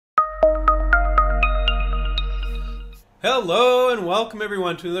Hello and welcome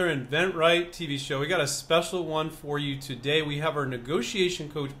everyone to another inventRight TV show. We got a special one for you today. We have our negotiation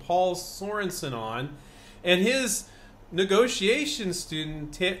coach Paul Sorenson on, and his negotiation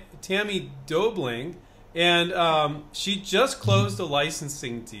student Tami Doebbeling, and she just closed a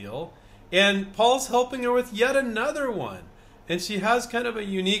licensing deal, and Paul's helping her with yet another one. And she has kind of a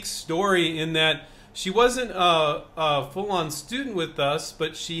unique story in that she wasn't a full-on student with us,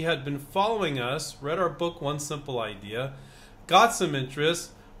 but she had been following us, read our book, One Simple Idea, got some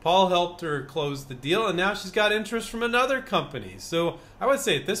interest. Paul helped her close the deal, and now she's got interest from another company. So I would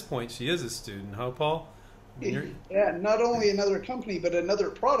say at this point she is a student, huh, Paul? Yeah, not only another company, but another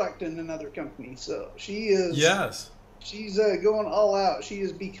product in another company. So she is. Yes. She's going all out. She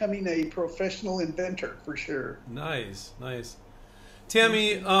is becoming a professional inventor for sure. Nice, nice.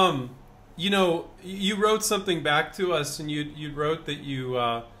 Tami, you know, you wrote something back to us, and you wrote that you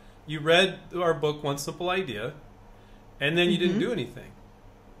read our book, One Simple Idea, and then you didn't do anything.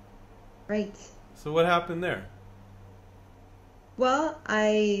 Right. So what happened there? Well,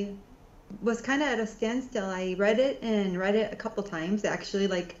 I was kind of at a standstill. I read it a couple times, actually,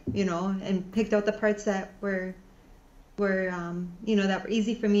 like, you know, and picked out the parts that were you know, that were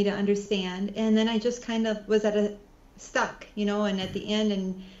easy for me to understand. And then I just kind of was stuck, you know, and at the end,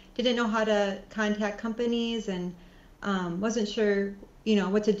 and didn't know how to contact companies, and wasn't sure, you know,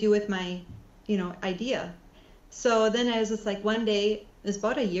 what to do with my, you know, idea. So then I was just like, one day, it was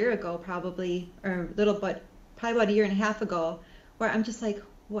about a year ago probably, or probably about a year and a half ago, where I'm just like,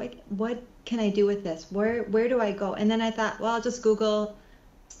 what can I do with this? Where do I go? And then I thought, well, I'll just Google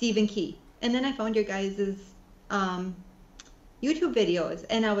Stephen Key. And then I found your guys' YouTube videos,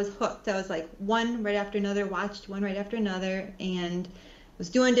 and I was hooked. I was like, one right after another, watched one right after another, and was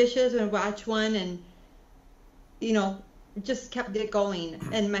doing dishes and watched one, and, you know, just kept it going.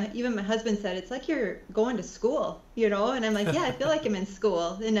 And even my husband said, it's like you're going to school, you know? And I'm like, yeah, I feel like I'm in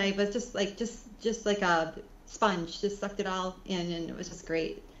school. And I was just like, just like a sponge, just sucked it all in, and it was just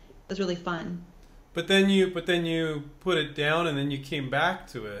great. It was really fun. But then you put it down, and then you came back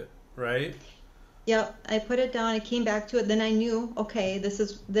to it, right? Yep, I put it down, I came back to it, then I knew, okay,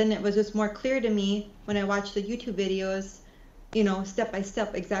 then it was just more clear to me when I watched the YouTube videos, you know, step by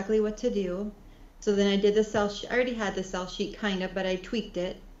step, exactly what to do. So then I did the sell sheet. I already had the sell sheet kind of, but I tweaked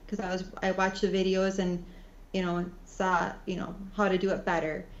it because I watched the videos and, you know, saw, you know, how to do it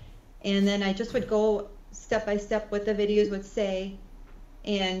better. And then I just would go step by step what the videos would say,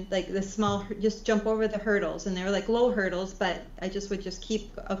 and like just jump over the hurdles, and they were like low hurdles, but I would just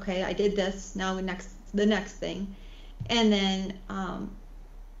keep, okay, I did this, now the next thing. And then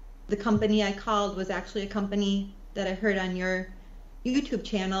the company I called was actually a company that I heard on your YouTube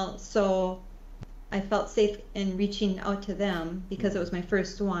channel, so I felt safe in reaching out to them because it was my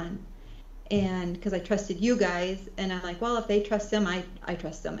first one, and because I trusted you guys, and I'm like, well, if they trust them, I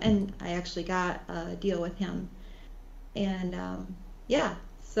trust them. And I actually got a deal with him, and yeah,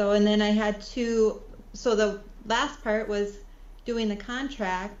 so, and then I had to, so the last part was doing the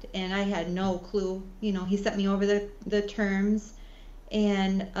contract, and I had no clue, you know. He sent me over the terms,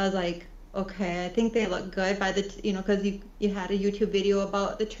 and I was like, okay, I think they look good by you know, because you had a YouTube video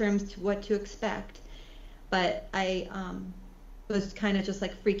about the terms, what to expect. But I was kind of just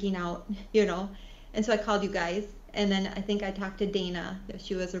like freaking out, you know. And so I called you guys, and then I think I talked to Dana.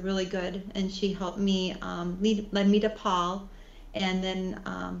 She was really good, and she helped me, led me to Paul, and then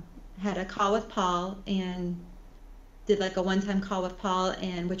had a call with Paul, and did like a one-time call with Paul,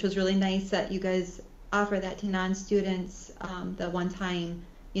 and which was really nice that you guys offer that to non-students, the one time.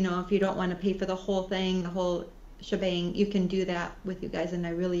 You know, if you don't want to pay for the whole thing, the whole shebang, you can do that with you guys, and I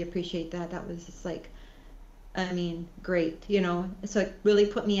really appreciate that. That was just like, I mean, great, you know. So it really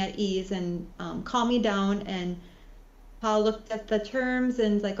put me at ease and calmed me down. And Paul looked at the terms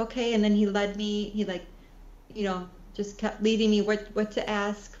and like, okay, and then he led me. He like, you know, just kept leading me what to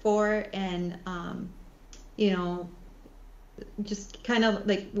ask for, and you know, just kind of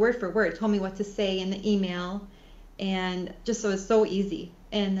like word for word told me what to say in the email, and just so it was so easy.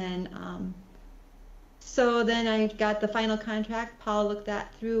 And then so then I got the final contract. Paul looked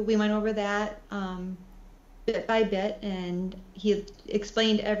that through. We went over that bit by bit, and he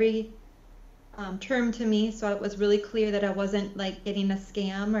explained every term to me, so it was really clear that I wasn't like getting a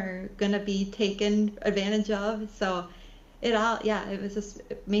scam or gonna be taken advantage of. So it was just,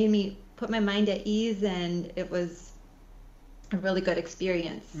 it made me put my mind at ease, and it was a really good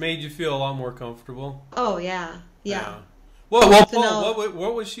experience. Made you feel a lot more comfortable? Oh yeah. Well, So Paul, now,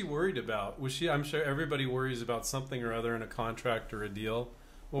 what was she worried about? I'm sure everybody worries about something or other in a contract or a deal.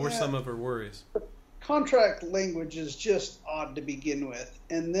 What were some of her worries? Contract language is just odd to begin with,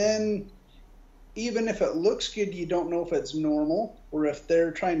 and then even if it looks good, you don't know if it's normal or if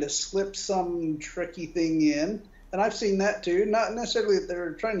they're trying to slip some tricky thing in. And I've seen that too. Not necessarily that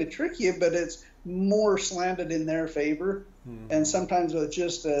they're trying to trick you, but it's more slanted in their favor. And sometimes with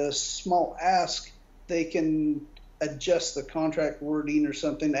just a small ask, they can adjust the contract wording or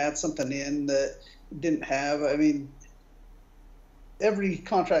something, add something in that didn't have. I mean, every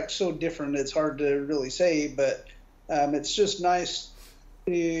contract's so different, it's hard to really say, but it's just nice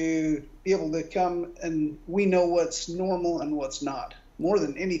to be able to come and we know what's normal and what's not. More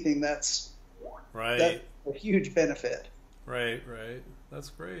than anything, that's a huge benefit. Right.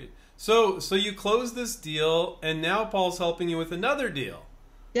 That's great. So you closed this deal, and now Paul's helping you with another deal.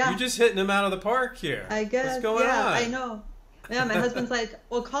 Yeah. You're just hitting him out of the park here. I guess. What's going on? I know. Yeah, my husband's like,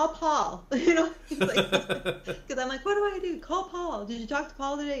 well, call Paul. You know, because I'm like, what do I do? Call Paul. Did you talk to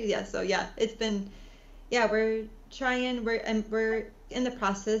Paul today? Yeah. So yeah, it's been, we're trying. We're in the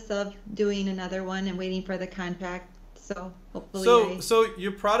process of doing another one and waiting for the contract. So hopefully. So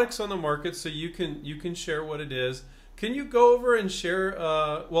your product's on the market, so you can share what it is. Can you go over and share?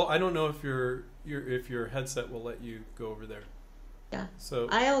 Well, I don't know if your headset will let you go over there. Yeah. So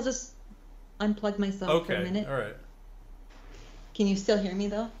I'll just unplug myself for a minute. All right. Can you still hear me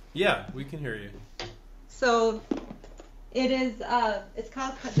though? Yeah, we can hear you. So it is. It's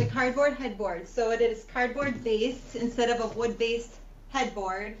called the cardboard headboard. So it is cardboard based instead of a wood based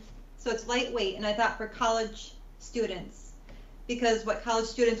headboard. So it's lightweight, and I thought for college students, because what college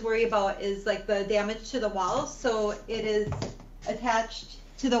students worry about is like the damage to the walls. So it is attached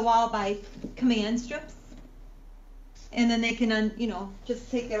to the wall by command strips, and then they can just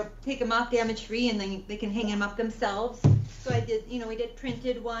take them off damage free, and then they can hang them up themselves. So I did, we did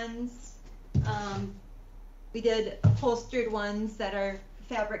printed ones, we did upholstered ones that are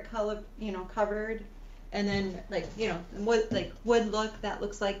fabric color, covered, and then wood look that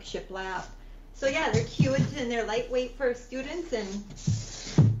looks like shiplap. So yeah, they're cute and they're lightweight for students,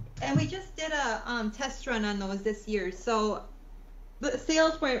 and we just did a test run on those this year. So the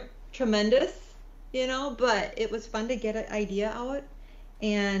sales weren't tremendous, but it was fun to get an idea out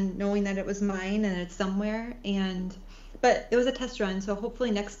and knowing that it was mine and it's somewhere. But it was a test run, so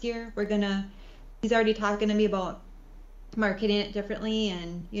hopefully next year he's already talking to me about marketing it differently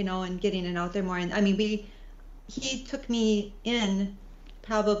and and getting it out there more. And I mean, he took me in.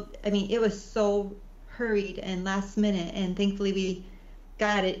 It was so hurried and last minute, and thankfully we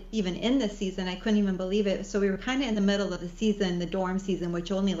got it even in the season. I couldn't even believe it. So we were kind of in the middle of the season, the dorm season,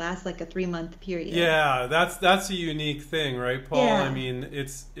 which only lasts like a 3-month period. Yeah, that's a unique thing, right, Paul? Yeah. I mean,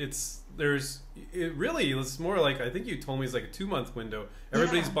 it's more like, I think you told me it's like a 2-month window.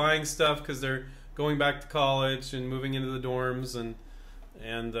 Everybody's buying stuff because they're going back to college and moving into the dorms, and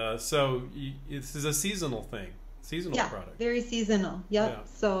so this is a seasonal thing. Seasonal product. Very seasonal. Yep. Yeah.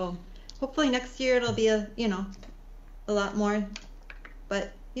 So hopefully next year it'll be a lot more,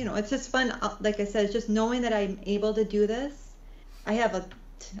 but it's just fun. Like I said, it's just knowing that I'm able to do this. I have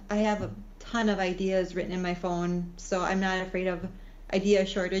a ton of ideas written in my phone, so I'm not afraid of idea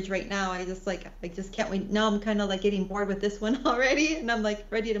shortage right now. I just can't wait. Now I'm kind of like getting bored with this one already, and I'm like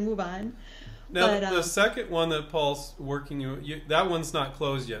ready to move on. Now, the second one that Paul's working, that one's not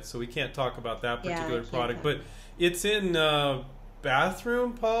closed yet, so we can't talk about that particular product. But it's in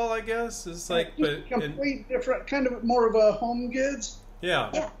bathroom, Paul, I guess. It's like complete different, kind of more of a home goods.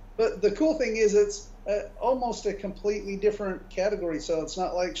 Yeah. But the cool thing is it's almost a completely different category. So it's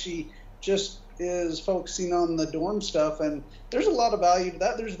not like she just is focusing on the dorm stuff. And there's a lot of value to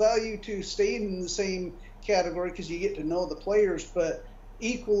that. There's value to staying in the same category because you get to know the players, but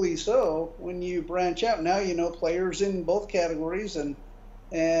equally so when you branch out, now players in both categories, and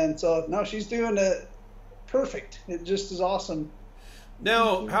so no, she's doing it perfect. It just is awesome.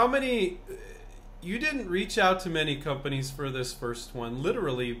 Now, how many? You didn't reach out to many companies for this first one.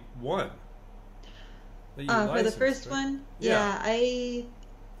 Literally one. For the first one, I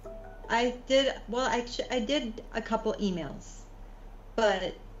did. Well, actually, I did a couple emails,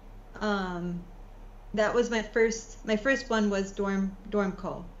 but that was my first. My first one was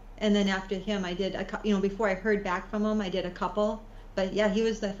Dormco, and then after him, I did before I heard back from him, I did a couple. But yeah, he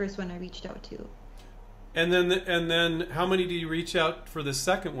was the first one I reached out to. And then, how many do you reach out for the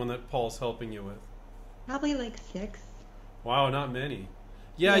second one that Paul's helping you with? Probably like 6. Wow, not many.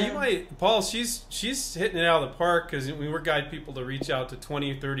 Yeah, you might, Paul. She's hitting it out of the park because we guide people to reach out to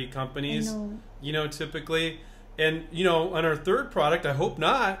 20 or 30 companies. Typically, and on our third product, I hope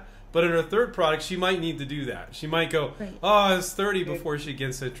not. But in her third product, she might need to do that. She might go, Right. oh, it's 30 before she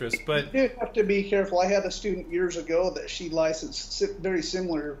gets interest. But You do have to be careful. I had a student years ago that she licensed very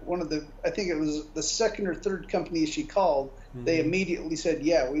similar. I think it was the second or third company she called. They immediately said,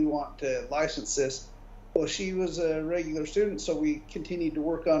 yeah, we want to license this. Well, she was a regular student, so we continued to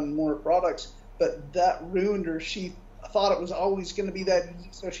work on more products, but that ruined her. She thought it was always going to be that easy,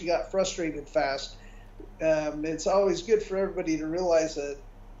 so she got frustrated fast. It's always good for everybody to realize that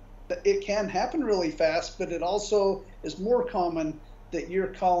it can happen really fast, but it also is more common that you're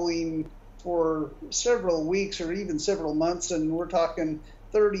calling for several weeks or even several months, and we're talking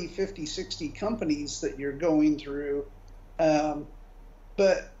 30, 50, 60 companies that you're going through.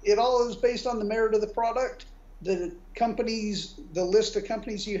 But it all is based on the merit of the product, the list of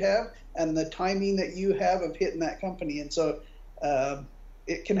companies you have, and the timing that you have of hitting that company. And so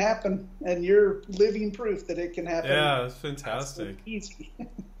it can happen, and you're living proof that it can happen. yeah, it's fantastic. Easy.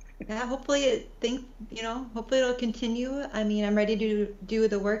 Yeah, hopefully hopefully it'll continue. I mean, I'm ready to do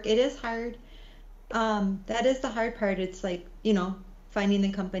the work. It is hard. That is the hard part. It's like, finding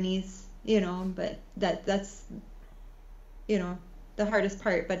the companies, but that's, the hardest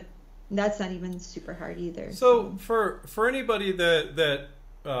part, but that's not even super hard either. So for anybody that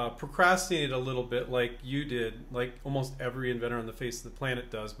procrastinated a little bit like you did, like almost every inventor on the face of the planet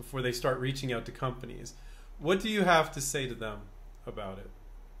does before they start reaching out to companies, what do you have to say to them about it?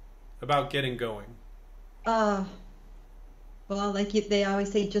 About getting going? Well, like they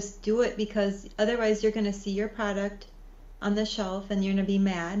always say, just do it, because otherwise you're going to see your product on the shelf and you're going to be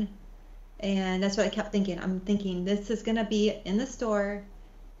mad. And that's what I kept thinking. I'm thinking this is going to be in the store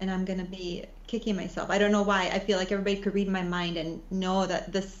and I'm going to be kicking myself. I don't know why. I feel like everybody could read my mind and know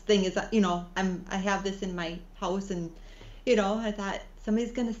that this thing is, I have this in my house, and, I thought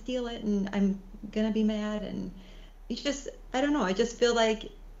somebody's going to steal it and I'm going to be mad. And I don't know. I just feel like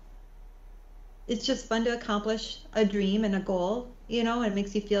it's just fun to accomplish a dream and a goal, it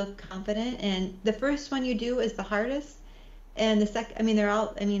makes you feel confident. And the first one you do is the hardest. And the second, I'm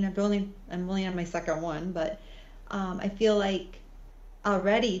only on my second one, but I feel like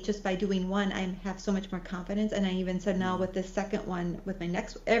already just by doing one, I have so much more confidence. And I even said now with the second one, with my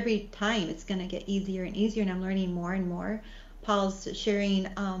next, every time it's going to get easier and easier, and I'm learning more and more. Paul's sharing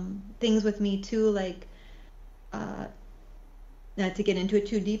things with me too, like, not to get into it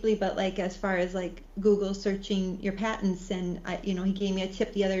too deeply, but like as far as like Google searching your patents, and he gave me a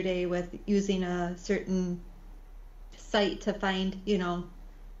tip the other day with using a certain site to find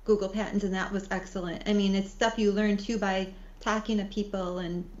Google patents, and that was excellent. I mean, it's stuff you learn too by talking to people,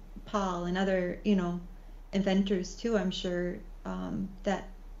 and Paul and other inventors too. I'm sure that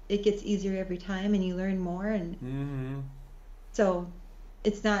it gets easier every time and you learn more, and so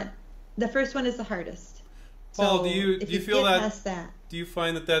it's not, the first one is the hardest. Paul, So do you feel get past that, do you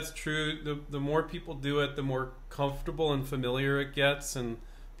find that that's true? The more people do it, the more comfortable and familiar it gets, and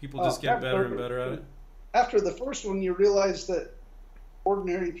people just get better and better at it? After the first one, you realize that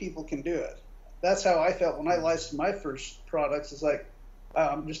ordinary people can do it. That's how I felt when I licensed my first products. It's like,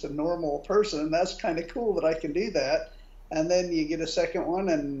 I'm just a normal person. That's kind of cool that I can do that. And then you get a second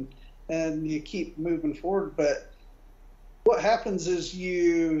one, and you keep moving forward. But what happens is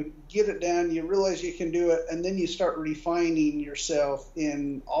you get it down, you realize you can do it, and then you start refining yourself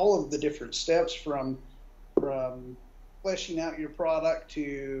in all of the different steps, from fleshing out your product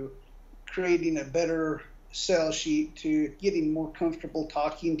to creating a better sell sheet to getting more comfortable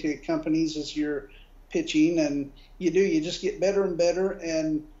talking to companies as you're pitching. And you just get better and better.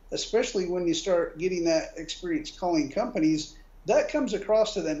 And especially when you start getting that experience calling companies, that comes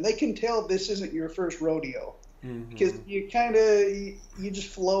across to them. They can tell this isn't your first rodeo, because you just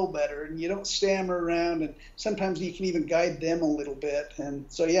flow better and you don't stammer around, and sometimes you can even guide them a little bit. And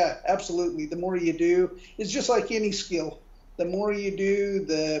so, yeah, absolutely. The more you do, it's just like any skill. The more you do,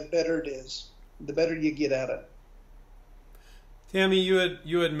 the better it is. The better you get at it. Tami,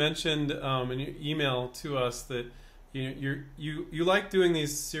 you had mentioned in your email to us that you like doing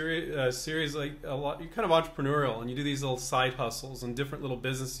these series like a lot. You're kind of entrepreneurial, and you do these little side hustles and different little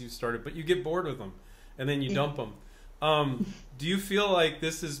businesses you've started, but you get bored with them, and then you dump them. Do you feel like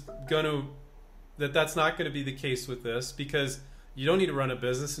this is that's not going to be the case with this, because you don't need to run a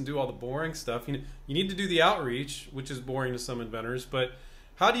business and do all the boring stuff? You need to do the outreach, which is boring to some inventors, but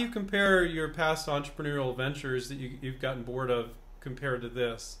how do you compare your past entrepreneurial ventures that you've gotten bored of compared to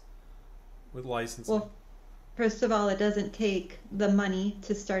this with licensing? Well, first of all, it doesn't take the money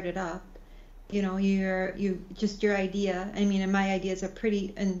to start it up. Your idea. I mean, and my ideas are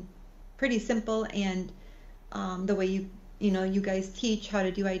pretty simple, and the way you guys teach how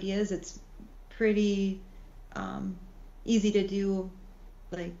to do ideas, it's pretty easy to do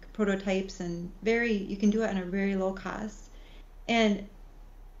like prototypes, and you can do it at a very low cost. And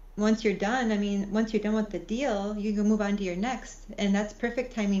once you're done, I mean, once you're done with the deal, you can move on to your next, and that's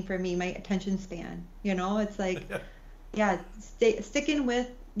perfect timing for me, my attention span. It's like, yeah, sticking with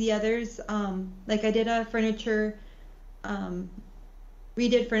the others. Like I did a furniture,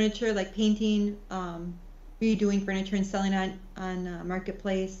 redid furniture, like painting, redoing furniture and selling on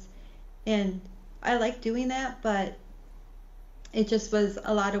Marketplace, and I like doing that, but it just was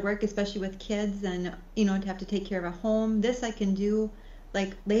a lot of work, especially with kids, and to have to take care of a home. This I can do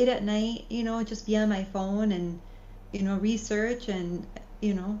like late at night, just be on my phone and research, and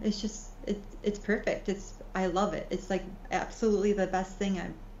it's just it's perfect. I love it. It's like absolutely the best thing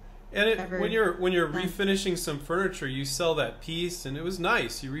I've ever when you're done. refinishing some furniture, you sell that piece, and it was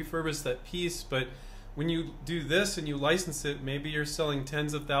nice. You refurbish that piece, but when you do this and you license it, maybe you're selling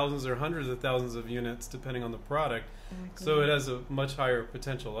tens of thousands or hundreds of thousands of units, depending on the product. Exactly. So it has a much higher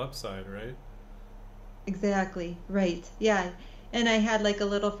potential upside, right? Exactly, right. Yeah. And I had like a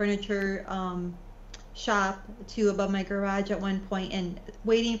little furniture shop too above my garage at one point, and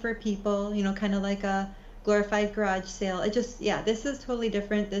waiting for people, kind of like a glorified garage sale. It just, yeah, this is totally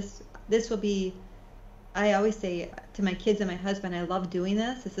different. This will be, I always say to my kids and my husband, I love doing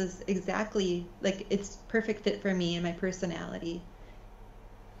this. This is exactly like, it's perfect fit for me and my personality.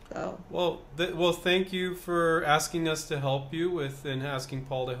 So. Well, thank you for asking us to help you with, and asking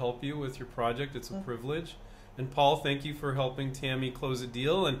Paul to help you with your project. It's a privilege. And Paul, thank you for helping Tami close a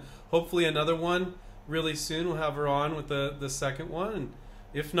deal, and hopefully another one really soon. We'll have her on with the second one, and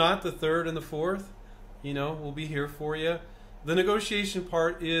if not, the third and the fourth. We'll be here for you. The negotiation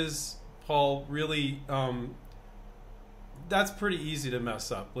part is, Paul, really, that's pretty easy to mess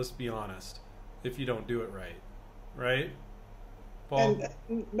up, let's be honest, if you don't do it right. Right, Paul?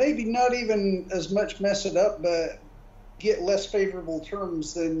 And maybe not even as much mess it up, but get less favorable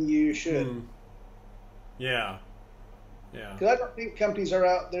terms than you should. Yeah. Yeah. Because I don't think companies are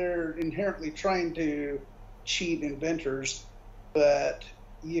out there inherently trying to cheat inventors, but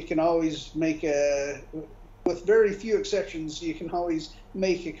you can always with very few exceptions, you can always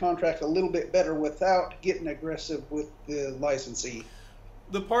make a contract a little bit better without getting aggressive with the licensee.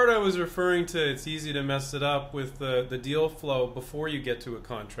 The part I was referring to, it's easy to mess it up with the deal flow before you get to a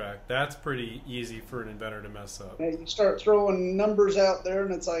contract. That's pretty easy for an inventor to mess up. You start throwing numbers out there,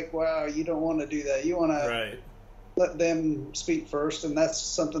 and it's like, wow, you don't want to do that. You want to let them speak first, and that's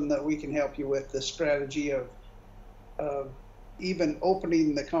something that we can help you with, the strategy of even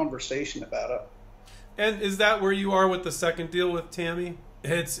opening the conversation about it. And is that where you are with the second deal with Tami?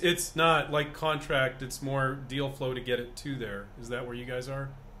 It's not like contract, it's more deal flow to get it to there. Is that where you guys are?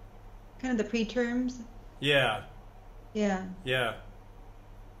 Kind of the pre-terms? Yeah. Yeah. Yeah.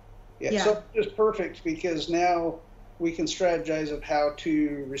 So it's perfect, because now we can strategize of how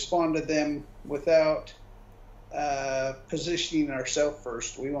to respond to them without positioning ourselves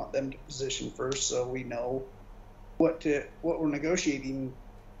first. We want them to position first, so we know what we're negotiating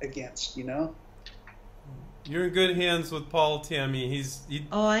against, You're in good hands with Paul, Tami.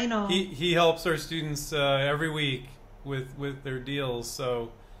 Oh, I know. He helps our students every week with their deals,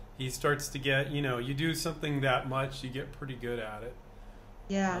 so he starts to get, you do something that much, you get pretty good at it.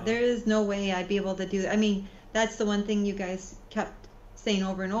 Yeah, there is no way I'd be able to do that. I mean, that's the one thing you guys kept saying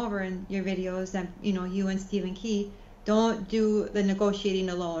over and over in your videos, and you and Stephen Key, don't do the negotiating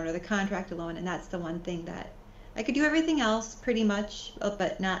alone or the contract alone, and that's the one thing that I could do everything else pretty much,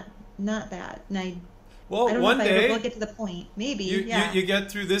 but not that. And I don't one know if day I will get to the point. Maybe, you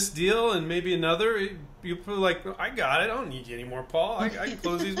get through this deal and maybe another. You're probably like, I got it. I don't need you anymore, Paul. I can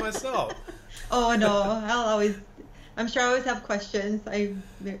close these myself. Oh no, I'm sure I always have questions.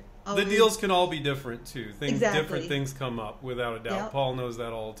 The deals can all be different too. Exactly. Different things come up without a doubt. Yep. Paul knows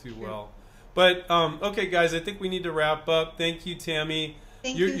that all too well. But okay, guys, I think we need to wrap up. Thank you, Tami.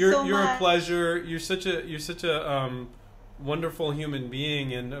 You're so you're much. a pleasure. You're such a wonderful human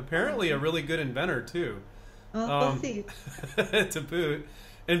being, and apparently a really good inventor too. We'll see. To boot.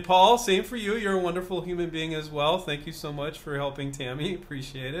 And Paul, same for you. You're a wonderful human being as well. Thank you so much for helping Tami.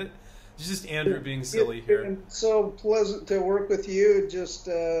 Appreciate it. It's just Andrew being silly here. It's so pleasant to work with you. Just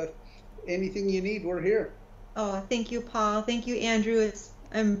anything you need, we're here. Oh, thank you, Paul. Thank you, Andrew.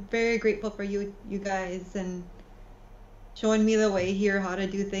 I'm very grateful for you guys, and showing me the way here, how to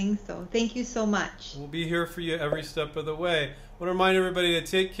do things. So thank you so much. We'll be here for you every step of the way. I want to remind everybody to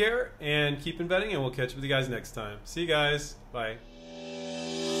take care and keep inventing, and we'll catch up with you guys next time. See you guys. Bye.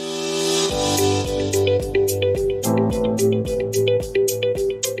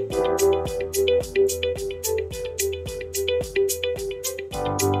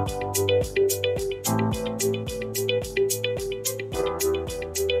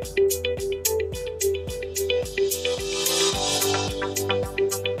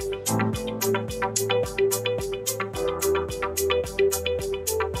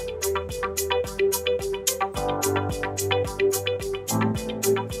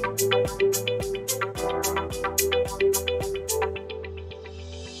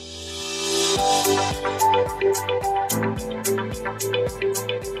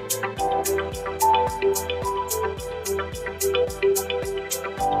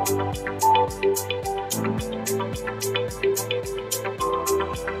 you.